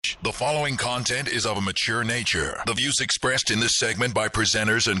The following content is of a mature nature. The views expressed in this segment by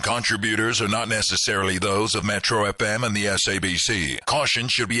presenters and contributors are not necessarily those of Metro FM and the SABC. Caution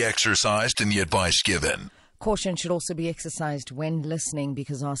should be exercised in the advice given. Caution should also be exercised when listening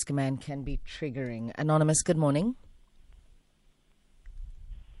because Ask a Man can be triggering. Anonymous, good morning.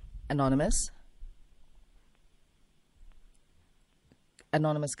 Anonymous,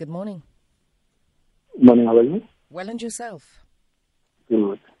 good morning. Morning, how are you? Well, and yourself?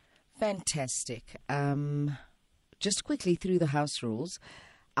 Good. Fantastic. Just quickly through the house rules.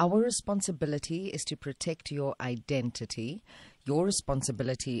 Our responsibility is to protect your identity. Your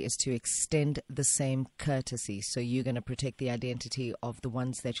responsibility is to extend the same courtesy. So you're going to protect the identity of the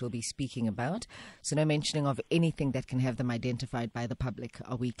ones that you'll be speaking about. So no mentioning of anything that can have them identified by the public.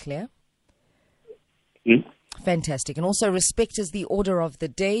 Are we clear? Mm. Fantastic. And also respect is the order of the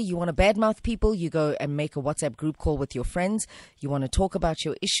day. You want to badmouth people, you go and make a WhatsApp group call with your friends. You want to talk about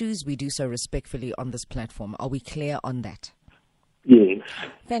your issues, we do so respectfully on this platform. Are we clear on that? Yes.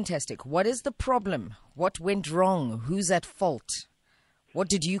 Fantastic. What is the problem? What went wrong? Who's at fault? What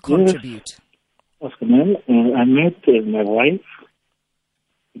did you contribute? Yes. Ma'am, I met my wife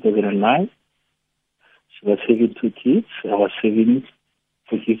in 2009. She was having 2 kids. I was having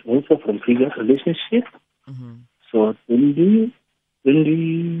 2 kids also from previous relationship. Mm-hmm. So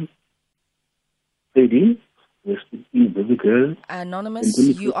 2013, we're speaking baby girl. Anonymous,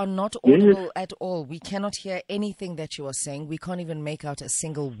 you are not audible at all. We cannot hear anything that you are saying. We can't even make out a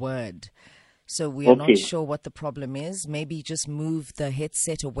single word. So we are not sure what the problem is. Maybe just move the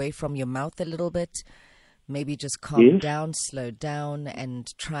headset away from your mouth a little bit. Maybe just calm down, slow down,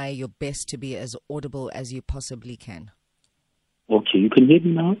 and try your best to be as audible as you possibly can. Okay, you can hear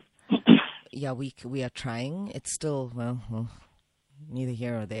me now? Yeah, we are trying. It's still, well, neither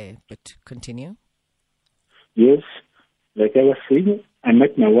here or there, but continue. Yes, like I was saying, I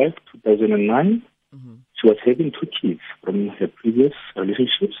met my wife 2009. Mm-hmm. She was having 2 kids from her previous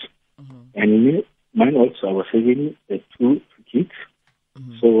relationships. Mm-hmm. And mine also, I was having 2 kids.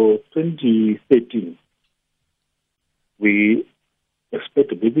 Mm-hmm. So 2013, we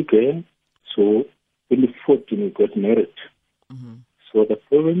expect a baby girl. So 2014, we got married. Mm-hmm. So the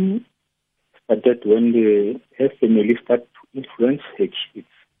problem started when her family started to influence her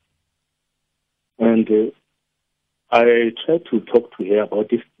kids. And I tried to talk to her about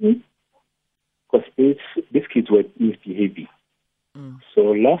this thing because these kids were misbehaving. Mm. So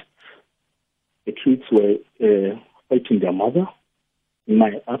last, the kids were fighting their mother in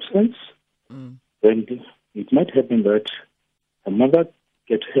my absence. Mm. And it might happen that the mother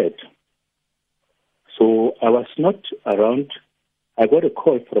get hurt. So I was not around. I got a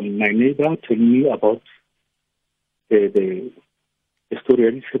call from my neighbor telling me about the story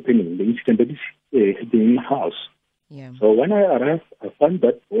that is happening, the incident that is happening in the house. Yeah. So when I arrived, I found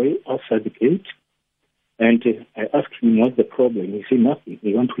that boy outside the gate, and I asked him what's the problem. He said nothing.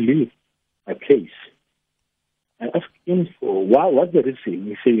 He want to leave my place. I asked him for what's the reason.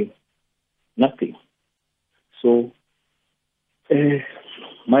 He said nothing. So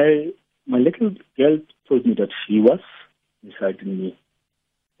my little girl told me that she was beside me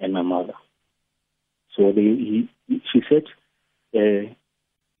and my mother. So she said, her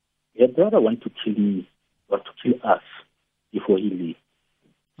brother want to kill me or to kill us before he leaves.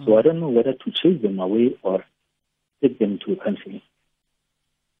 So I don't know whether to chase them away or take them to counseling.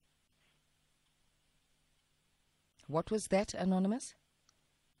 What was that, Anonymous?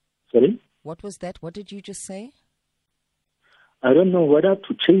 Sorry? What was that? What did you just say? I don't know whether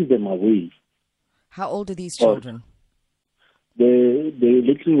to chase them away. How old are these children? The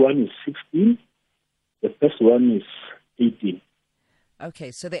little one is 16. The first one is 18.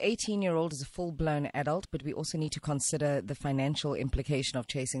 Okay, so the 18-year-old is a full-blown adult, but we also need to consider the financial implication of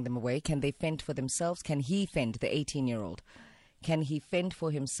chasing them away. Can they fend for themselves? Can he fend, the 18-year-old? Can he fend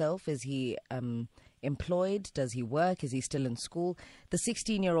for himself? Is he employed? Does he work? Is he still in school? The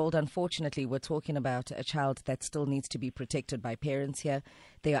 16-year-old, unfortunately, we're talking about a child that still needs to be protected by parents here.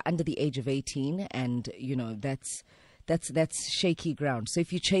 They are under the age of 18, and, you know, that's shaky ground. So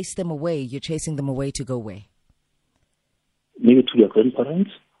if you chase them away, you're chasing them away to go where? Maybe to their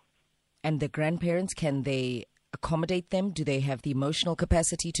grandparents. And the grandparents, can they accommodate them? Do they have the emotional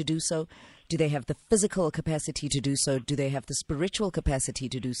capacity to do so? Do they have the physical capacity to do so? Do they have the spiritual capacity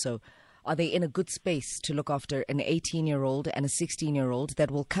to do so? Are they in a good space to look after an 18-year-old and a 16-year-old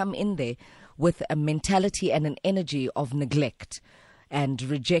that will come in there with a mentality and an energy of neglect and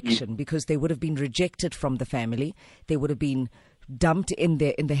rejection, because they would have been rejected from the family? They would have been dumped in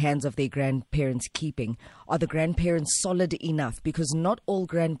the hands of their grandparents' keeping. Are the grandparents solid enough? Because not all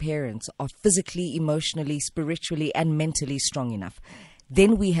grandparents are physically, emotionally, spiritually, and mentally strong enough.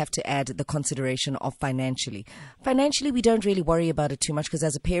 Then we have to add the consideration of financially. Financially, we don't really worry about it too much because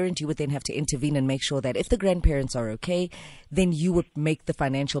as a parent, you would then have to intervene and make sure that if the grandparents are okay, then you would make the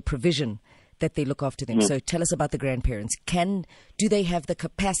financial provision that they look after them. So tell us about the grandparents. Do they have the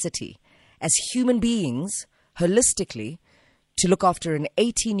capacity as human beings, holistically, to look after an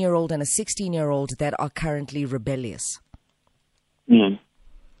 18-year-old and a 16-year-old that are currently rebellious? Mm.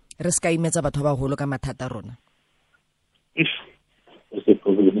 If there's a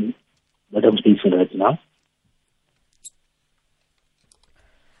problem that I'm facing right now,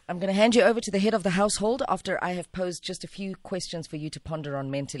 I'm going to hand you over to the head of the household after I have posed just a few questions for you to ponder on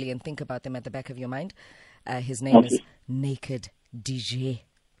mentally and think about them at the back of your mind. His name is Naked DJ.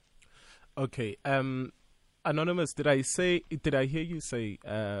 Okay. Anonymous, did I hear you say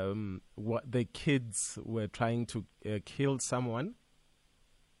what the kids were trying to kill someone?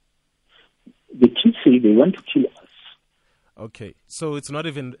 The kids say they want to kill us. Okay, so it's not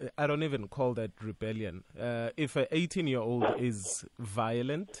even, I don't even call that rebellion. If an 18-year-old is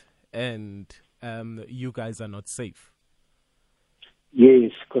violent and you guys are not safe.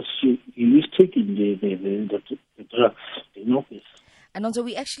 Yes, because he is taking the drugs, the Norcus. And also,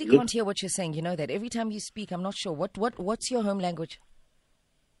 we actually can't hear what you're saying. You know that every time you speak, I'm not sure. What's your home language?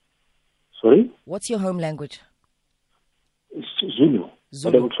 Sorry? What's your home language? It's Zulu.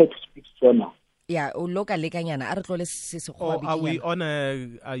 But I will try to speak Tswana. Yeah, are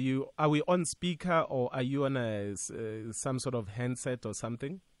we on speaker or are you on some sort of handset or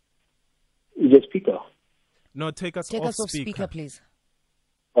something? Is a speaker? No, take us off speaker, please.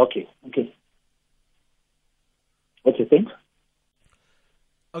 Okay, thanks.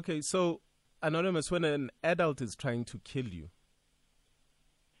 Okay, so Anonymous, when an adult is trying to kill you,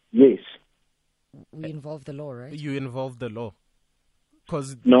 yes, we involve the law, right? You involve the law,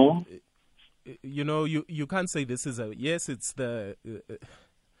 because no. You know, you can't say this is it's and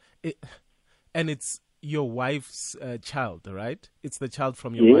it's your wife's child, right? It's the child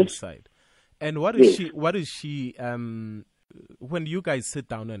from your wife's side. And what is she, when you guys sit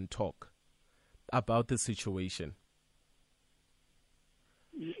down and talk about the situation?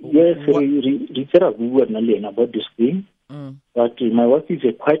 Yes, we were not about this thing, but my wife is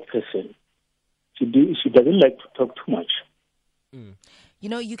a quiet person. She doesn't like to talk too much. You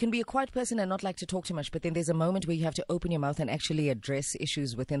know, you can be a quiet person and not like to talk too much, but then there's a moment where you have to open your mouth and actually address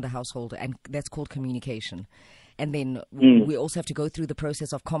issues within the household, and that's called communication. And then we also have to go through the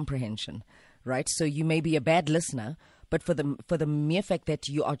process of comprehension, right? So you may be a bad listener, but for the mere fact that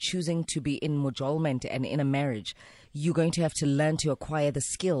you are choosing to be in mujolment and in a marriage, you're going to have to learn to acquire the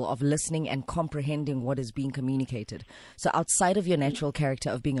skill of listening and comprehending what is being communicated. So outside of your natural character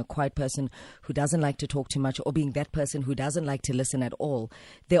of being a quiet person who doesn't like to talk too much, or being that person who doesn't like to listen at all,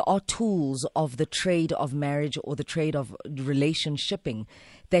 there are tools of the trade of marriage or the trade of relationshiping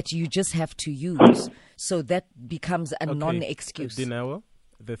that you just have to use. So that becomes a non-excuse. Dinawa,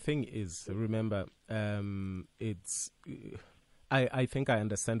 the thing is, remember, I think I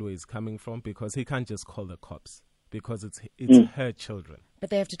understand where he's coming from, because he can't just call the cops, because it's her children.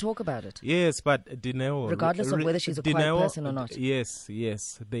 But they have to talk about it. Yes, but Dineo, regardless of whether she's a quiet person or not. Yes,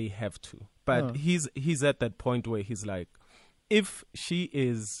 they have to. But he's at that point where he's like, if she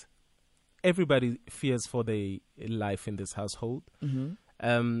is, everybody fears for their life in this household.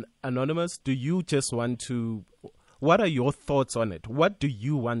 Anonymous, do you just want to? What are your thoughts on it? What do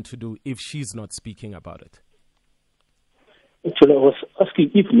you want to do if she's not speaking about it? Actually, I was asking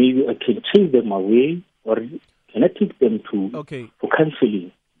if maybe I can take them away, or can I take them for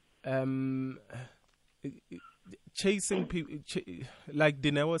counseling? Chasing people, like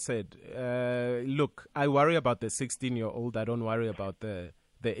Dineo said, look, I worry about the 16-year-old. I don't worry about the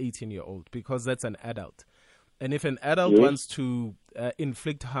 18-year-old, because that's an adult. And if an adult wants to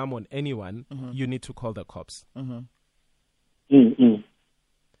inflict harm on anyone, you need to call the cops.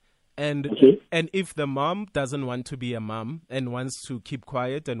 And if the mom doesn't want to be a mom and wants to keep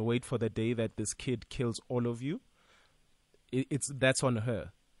quiet and wait for the day that this kid kills all of you, that's on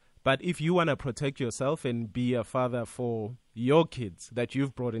her. But if you want to protect yourself and be a father for your kids that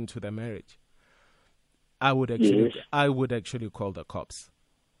you've brought into the marriage, I would actually call the cops.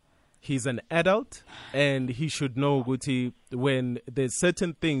 He's an adult, and he should know, Guti, when there's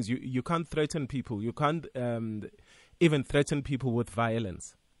certain things, you can't threaten people. You can't even threaten people with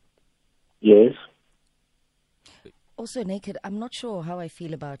violence. Yes. Also, Naked, I'm not sure how I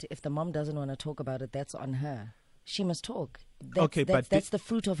feel about if the mom doesn't want to talk about it, that's on her. She must talk. That's the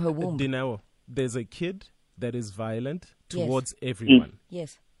fruit of her womb. Dineo, there's a kid that is violent towards everyone.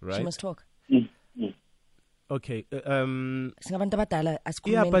 Yes. Right? She must talk. Okay.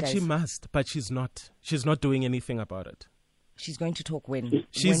 Yeah, but she must. But she's not. She's not doing anything about it. She's going to talk when?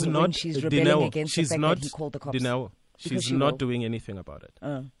 She's when, not. When she's rebelling against she's the fact not, that he called the cops. She's not doing anything about it.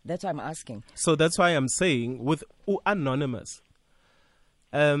 That's why I'm asking. So that's why I'm saying with anonymous.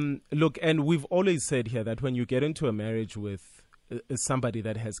 Look, and we've always said here that when you get into a marriage with somebody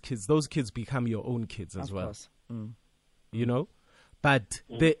that has kids, those kids become your own kids as well. You know? But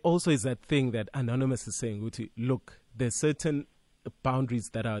there also is that thing that Anonymous is saying, Uti, look, there's certain boundaries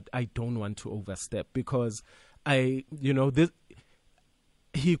that I don't want to overstep because he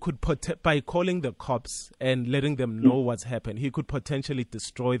could by calling the cops and letting them know what's happened, he could potentially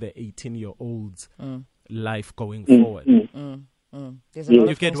destroy the 18-year-old's life going forward.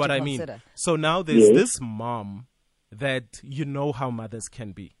 You get what I mean? So now there's this mom that you know how mothers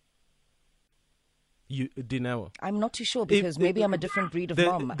can be. Dineo. I'm not too sure because maybe I'm a different breed of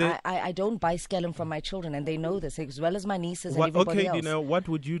mom. I don't buy scallon from my children and they know this as well as my nieces and everybody else. Okay, Dineo, what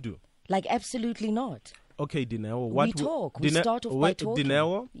would you do? Like absolutely not. Okay, Dineo. We talk. We start off by talking.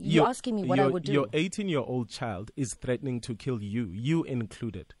 Dineo, you're asking me what I would do. Your 18-year-old child is threatening to kill you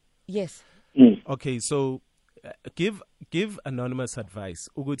included. Yes. Okay, so give Anonymous advice.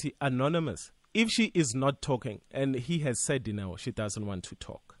 Uguti, Anonymous, if she is not talking and he has said Dineo she doesn't want to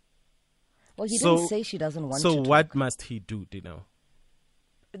talk. Well, he didn't say she doesn't want to talk. So what must he do, Dineo?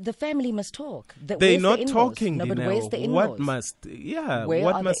 The family must talk. They're not talking, no, but where's the in-laws? What must Where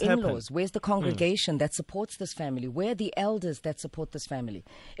what are must the in-laws? happen? Where's the congregation that supports this family? Where are the elders that support this family?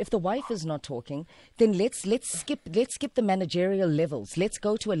 If the wife is not talking, then let's skip the managerial levels. Let's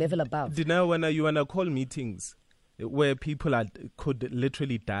go to a level above. Dineo, when you wanna call meetings where people could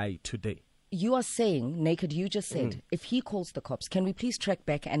literally die today. You are saying, Naked, you just said, if he calls the cops, can we please track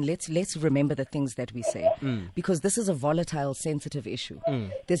back and let's remember the things that we say? Because this is a volatile, sensitive issue.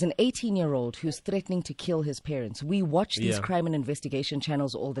 There's an 18-year-old who's threatening to kill his parents. We watch these crime and investigation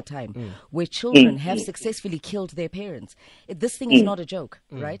channels all the time where children have successfully killed their parents. This thing is not a joke,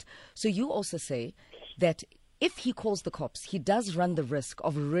 right? So you also say that if he calls the cops, he does run the risk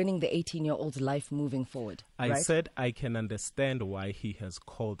of ruining the 18-year-old's life moving forward. I said I can understand why he has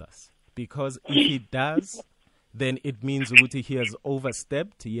called us. Because if he does, then it means Ruti, he has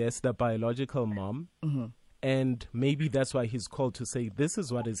overstepped, yes, the biological mom. And maybe that's why he's called to say, this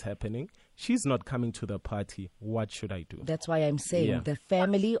is what is happening. She's not coming to the party. What should I do? That's why I'm saying the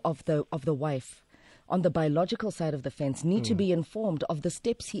family of the wife on the biological side of the fence need to be informed of the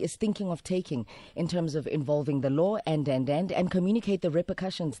steps he is thinking of taking in terms of involving the law and communicate the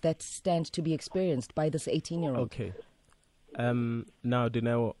repercussions that stand to be experienced by this 18-year-old. Okay. Now,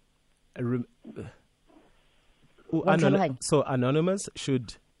 Dineo, so Anonymous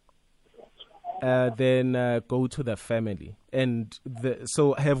should then go to the family. And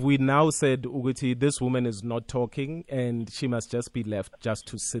so have we now said, Uguti, this woman is not talking and she must just be left just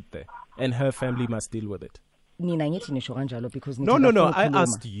to sit there and her family must deal with it? No, I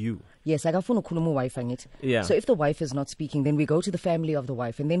asked you. Yes, I got wife. Yeah. So if the wife is not speaking, then we go to the family of the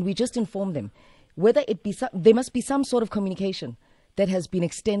wife and then we just inform them. Whether it be there must be some sort of communication that has been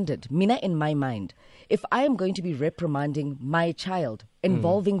extended. Mina, in my mind, if I am going to be reprimanding my child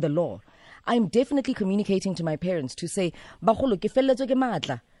involving the law, I'm definitely communicating to my parents to say, and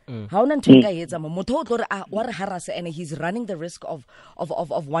he's running the risk of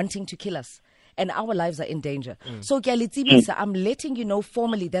wanting to kill us. And our lives are in danger. So, I'm letting you know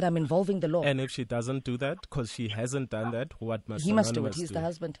formally that I'm involving the law. And if she doesn't do that, because she hasn't done that, what must he must do it? He's do? The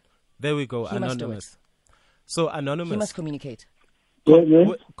husband. There we go, Anonymous. So, Anonymous. He must communicate.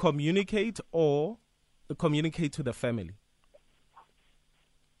 Communicate or communicate to the family.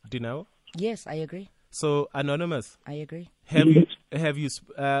 Do you know? Yes, I agree. So, Anonymous. I agree. Have you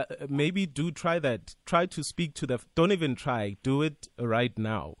maybe do try that. Try to speak to don't even try. Do it right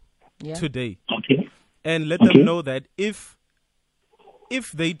now. Yeah. Today. Okay. And let them know that if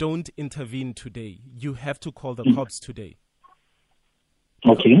they don't intervene today, you have to call the cops today.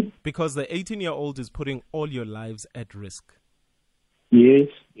 Okay. Because the 18-year-old is putting all your lives at risk. Yes.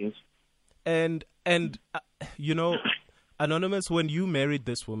 And Anonymous, when you married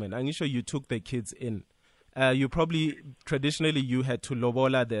this woman, I'm sure you took the kids in. You probably traditionally you had to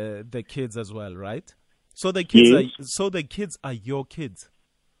lobola the kids as well, right? So the kids are your kids.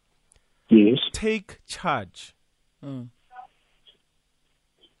 Yes. Take charge.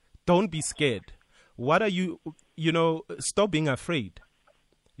 Don't be scared. What are you stop being afraid.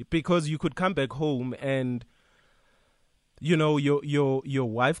 Because you could come back home and your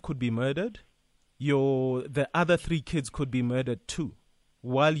wife could be murdered. The other 3 kids could be murdered too,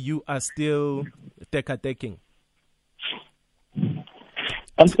 while you are still teka-taking.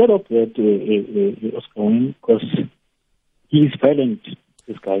 I'm scared of that, Oscar, because he is violent,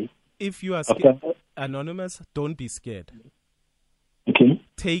 this guy. If you are scared, Anonymous, don't be scared. Okay.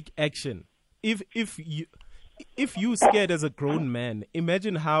 Take action. If you scared as a grown man,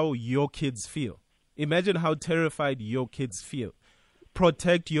 imagine how your kids feel. Imagine how terrified your kids feel.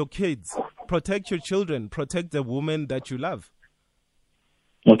 Protect your kids. Protect your children. Protect the woman that you love.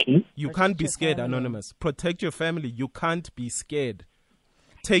 Okay. You can't be scared, Anonymous. Protect your family. You can't be scared.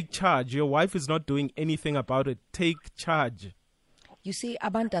 Take charge. Your wife is not doing anything about it. Take charge. You see,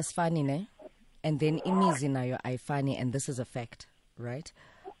 abantu asifani ne, and then imizi nayo ayifani, and this is a fact, right?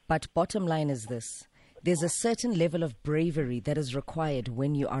 But bottom line is this. There's a certain level of bravery that is required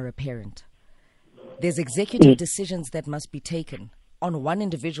when you are a parent. There's executive decisions that must be taken on one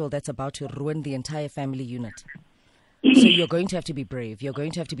individual that's about to ruin the entire family unit. So you're going to have to be brave. You're going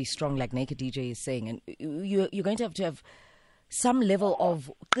to have to be strong, like Naked DJ is saying. And you're going to have some level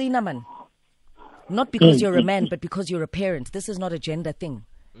of qinaman. Not because you're a man, but because you're a parent. This is not a gender thing.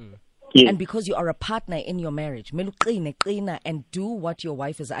 Yes. And because you are a partner in your marriage. And do what your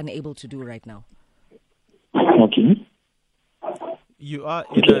wife is unable to do right now. Okay. You are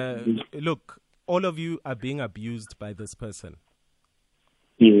in a... Look, all of you are being abused by this person.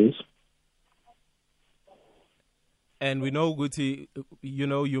 Yes. And we know, Guti,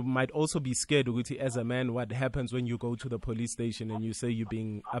 you might also be scared, Guti, as a man, what happens when you go to the police station and you say you're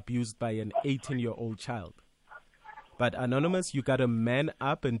being abused by an 18-year-old child. But Anonymous, you got to man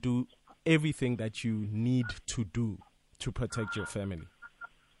up and do everything that you need to do to protect your family.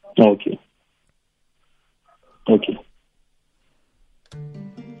 Okay. Okay.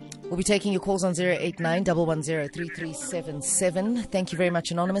 We'll be taking your calls on 089-110-3377. Thank you very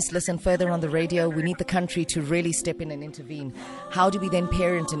much, Anonymous. Listen further on the radio. We need the country to really step in and intervene. How do we then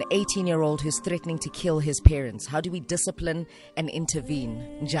parent an 18-year-old who's threatening to kill his parents? How do we discipline and intervene?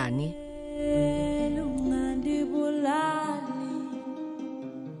 Njani?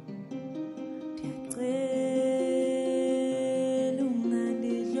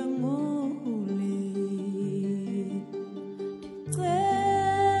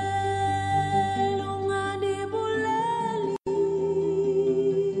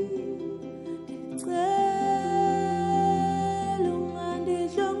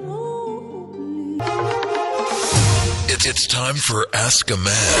 It's time for Ask a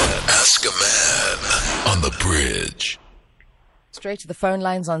Man. Ask a Man on the bridge. Straight to the phone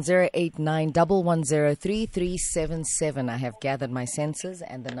lines on 089-110-3377. I have gathered my senses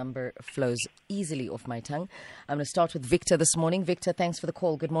and the number flows easily off my tongue. I'm going to start with Victor this morning. Victor, thanks for the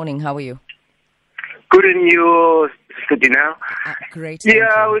call. Good morning. How are you? Good in you, Studina. Great.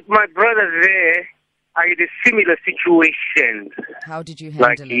 Yeah, with my brother there, I had a similar situation. How did you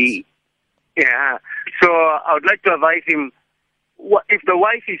handle it? Yeah. So I would like to advise him, if the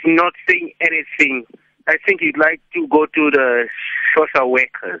wife is not saying anything, I think he'd like to go to the social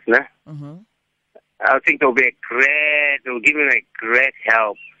workers. Nah? Mm-hmm. I think they'll give him a great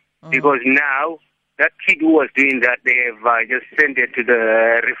help. Because now, that kid who was doing that, they have just sent it to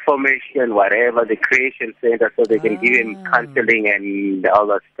the Reformation, whatever, the Creation Center, so they can give him counseling and all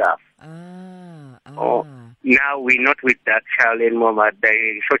that stuff. Now we're not with that child anymore, but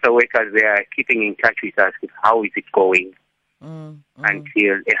the social workers, they are keeping in touch with us with how is it going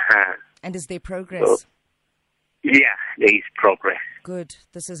until... And is there progress? So, yeah, there is progress. Good.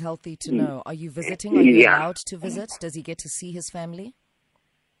 This is healthy to know. Are you visiting? Are you allowed to visit? Does he get to see his family?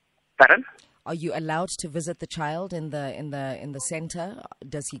 Pardon? Are you allowed to visit the child in the center?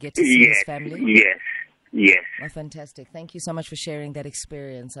 Does he get to see his family? Yes. Oh, fantastic. Thank you so much for sharing that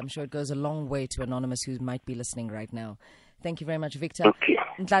experience. I'm sure it goes a long way to Anonymous who might be listening right now. Thank you very much, Victor. Okay.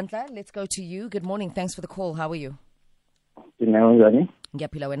 Nhlanhla, let's go to you. Good morning. Thanks for the call. How are you?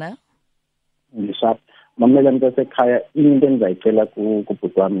 Ngiyaphila wena? Ngishap. Mamela mntasekhaya into engizayicela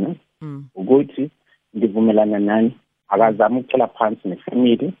kubhuti wami ukuthi ndivumelana nani akazama ukucela phansi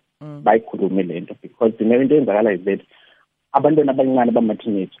nefamily bayikhulume lento because into eyenzakala is that abantwana abancane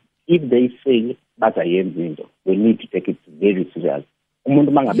bama-teenage if they say bazayenza into we need to take it very serious.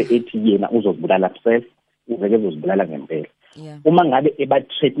 Umuntu mangabe ethi yena uzozibulala himself uzeke uzozibulala ngempela. Uma ngabe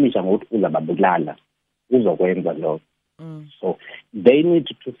ebathreatnisha ngokuthi uzababulala uzokwenza lokho. So they need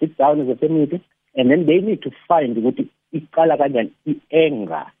to sit down as a family and then they need to find ukuthi iqala kanjani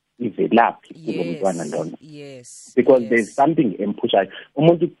i-anger ivelaphi kulomntwana lona. Yes. Because there's something empushayo.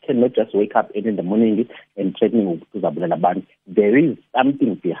 Umuntu cannot just wake up early in the morning and threatening ukuthi uzabulala abantu. There is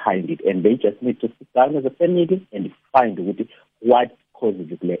something behind it and they just need to sit down as a family and find ukuthi what causes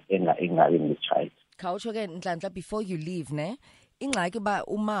the anger in this child. Khawutsho ke Nhlanhla, before you leave, ne? Ingxaki ba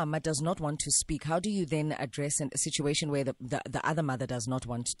umama does not want to speak. How do you then address a situation where the other mother does not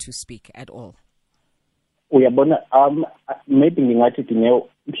want to speak at all? Uyabona maybe ngingathi Dineo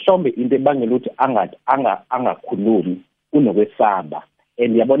mhlawumbe into ebangela ukuthi angakhulumi unokwesaba.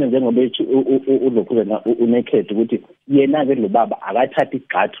 And yabona njengoba ethi uzokhuzana unekhethi ukuthi yena ke lo baba akathatha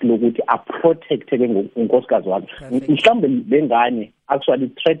igxathu lokuthi a-protect-e ke unkosikazi wakhe. Mhlawumbe bengane actually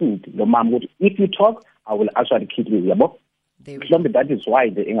threatened lo mama ukuthi if you talk, I will actually kill you, yabo? Mhlawumbe that is why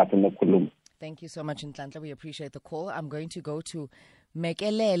engafuni ukukhuluma. Thank you so much, Nhlanhla. We appreciate the call. I'm going to go to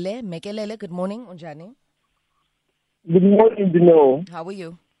Mekelele. Mekelele, good morning. Unjani? Good morning, Dino. How are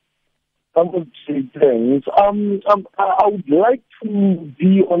you? I'm okay, thanks. I would like to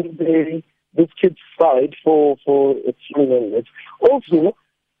be on this kid's side for a few minutes. Also,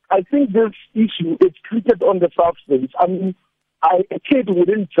 I think this issue is treated on the surface. I mean, a kid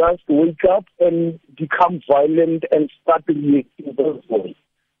wouldn't just wake up and become violent and start reacting this way.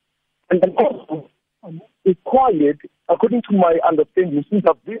 And then also, it's quiet, according to my understanding, since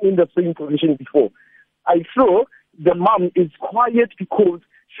I've been in the same position before. I saw the mom is quiet because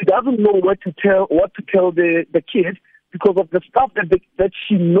she doesn't know what to tell the kid because of the stuff that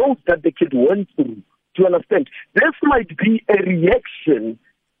she knows that the kid went through. Do you understand? This might be a reaction.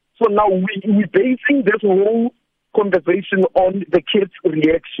 So now we're basing this whole conversation on the kid's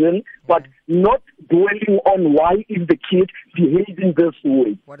reaction, but not dwelling on why is the kid behaving this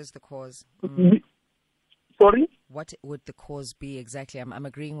way. What is the cause? Sorry? What would the cause be exactly? I'm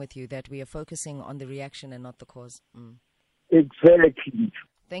agreeing with you that we are focusing on the reaction and not the cause. Exactly.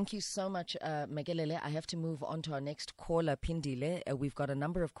 Thank you so much, Megelele. I have to move on to our next caller, Pindile. We've got a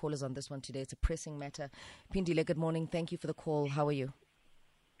number of callers on this one today. It's a pressing matter. Pindile, good morning. Thank you for the call. How are you?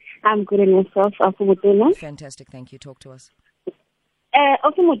 I'm good and yourself, Afumutuna. Fantastic. Thank you. Talk to us.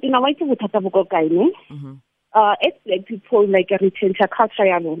 Afumutuna, why do you have it's like people like a return to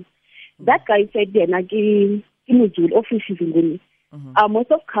culture. That guy said,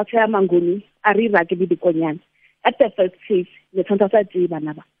 most of culture mangoni are really at the first phase,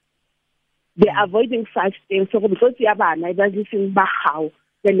 they're avoiding such things. So because you how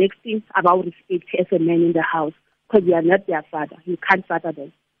the next thing about respect as a man in the house, because you are not their father. You can't father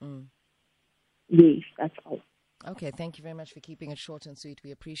them. Yes, that's all. Okay, thank you very much for keeping it short and sweet.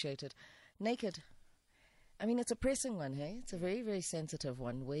 We appreciate it. Naked. I mean, it's a pressing one, hey? It's a very, very sensitive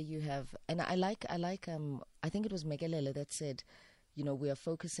one where you have, and I think it was Megelele that said, you know, we are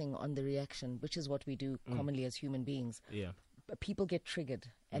focusing on the reaction, which is what we do commonly as human beings. Yeah. But people get triggered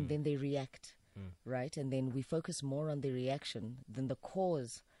and then they react, right? And then we focus more on the reaction than the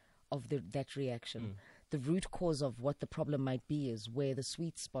cause of that reaction. The root cause of what the problem might be is where the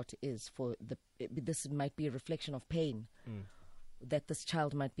sweet spot is for this might be a reflection of pain that this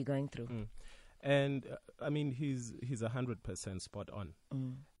child might be going through. And I mean, he's 100% spot on.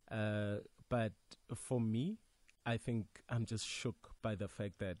 But for me, I think I'm just shook by the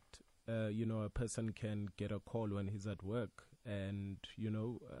fact that, a person can get a call when he's at work and,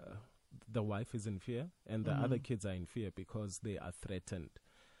 the wife is in fear and the other kids are in fear because they are threatened,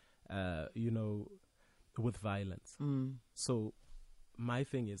 with violence. So my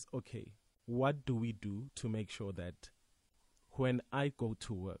thing is, okay, what do we do to make sure that when I go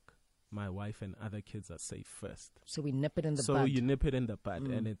to work, my wife and other kids are safe first? So we nip it in the bud. So you nip it in the bud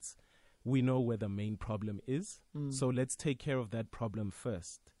and we know where the main problem is. So let's take care of that problem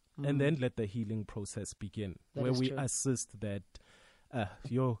first and then let the healing process begin, where we assist that,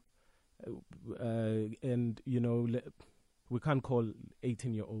 we can't call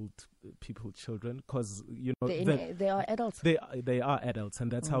 18-year-old people children because, they are adults. They are adults, and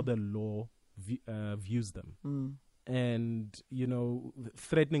that's how the law views them. And,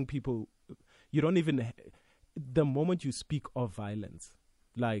 threatening people, you don't even, the moment you speak of violence,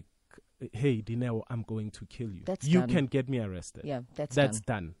 like, hey, Dineo, I'm going to kill you. You can get me arrested. Yeah, that's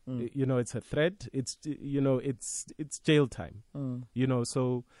done. It's a threat. It's, it's jail time.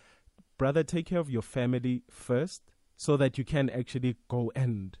 So, brother, take care of your family first so that you can actually go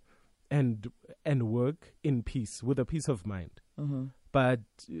and work in peace with a peace of mind. But,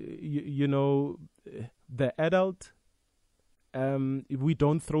 the adult, we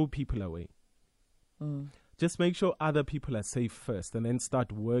don't throw people away. Just make sure other people are safe first and then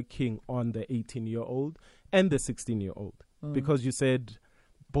start working on the 18-year-old and the 16-year-old. Because you said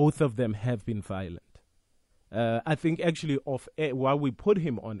both of them have been violent. I think actually why we put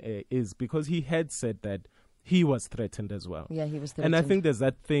him on air is because he had said that he was threatened as well. Yeah, he was threatened. And I think there's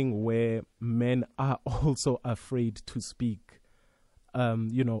that thing where men are also afraid to speak,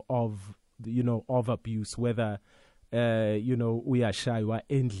 of abuse, whether, we are shy, we are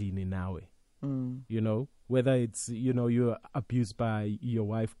endlini nawe. Whether it's, you're abused by your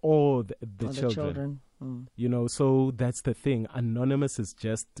wife or the children. So that's the thing. Anonymous is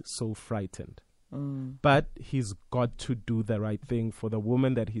just so frightened. But he's got to do the right thing for the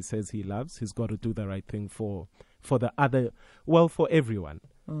woman that he says he loves. He's got to do the right thing for for the other, well, for everyone.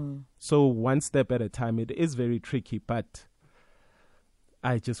 So one step at a time. It is very tricky, but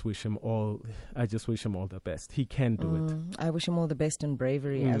I just wish him all the best. He can do it. I wish him all the best and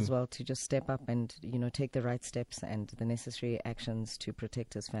bravery as well to just step up and, take the right steps and the necessary actions to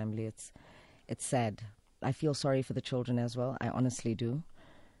protect his family. It's sad. I feel sorry for the children as well. I honestly do.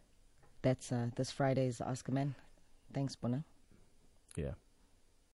 That's this Friday's Ask a Man. Thanks, Bona. Yeah.